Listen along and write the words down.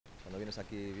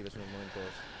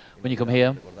When you come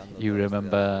here, you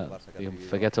remember the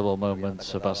unforgettable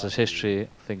moments of Barca's history,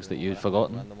 things that you'd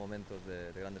forgotten,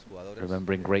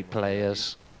 remembering great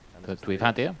players that we've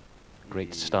had here,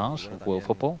 great stars of world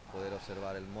football.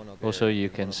 Also, you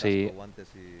can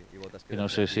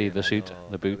also see the suit,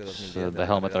 the boots, the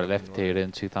helmet I left here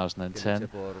in 2010,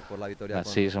 that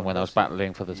season when I was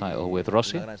battling for the title with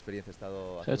Rossi.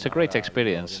 So it's a great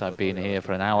experience. I've been here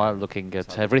for an hour looking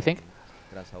at everything.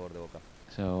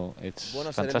 So it's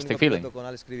a fantastic feeling.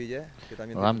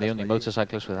 Well, I'm the only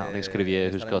motorcyclist with Alex Crivier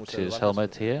who's got his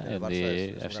helmet here in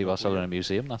the FC Barcelona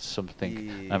Museum. That's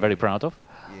something I'm very proud of.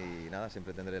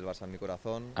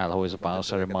 I'll always have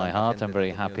Barca in my heart. I'm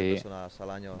very happy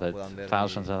that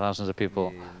thousands and thousands of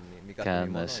people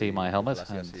can see my helmet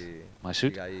and my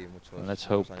suit. And let's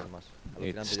hope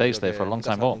it stays there for a long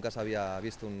time more.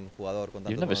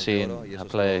 You've never seen a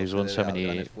player who's won so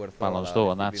many Ballons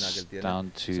d'Or, and that's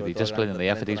down to the discipline and the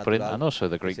effort he's put in, and also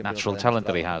the great natural talent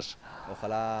that he has.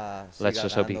 Let's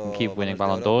just hope he can keep winning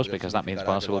Ballon d'Ors, because that means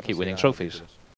Barca will keep winning trophies.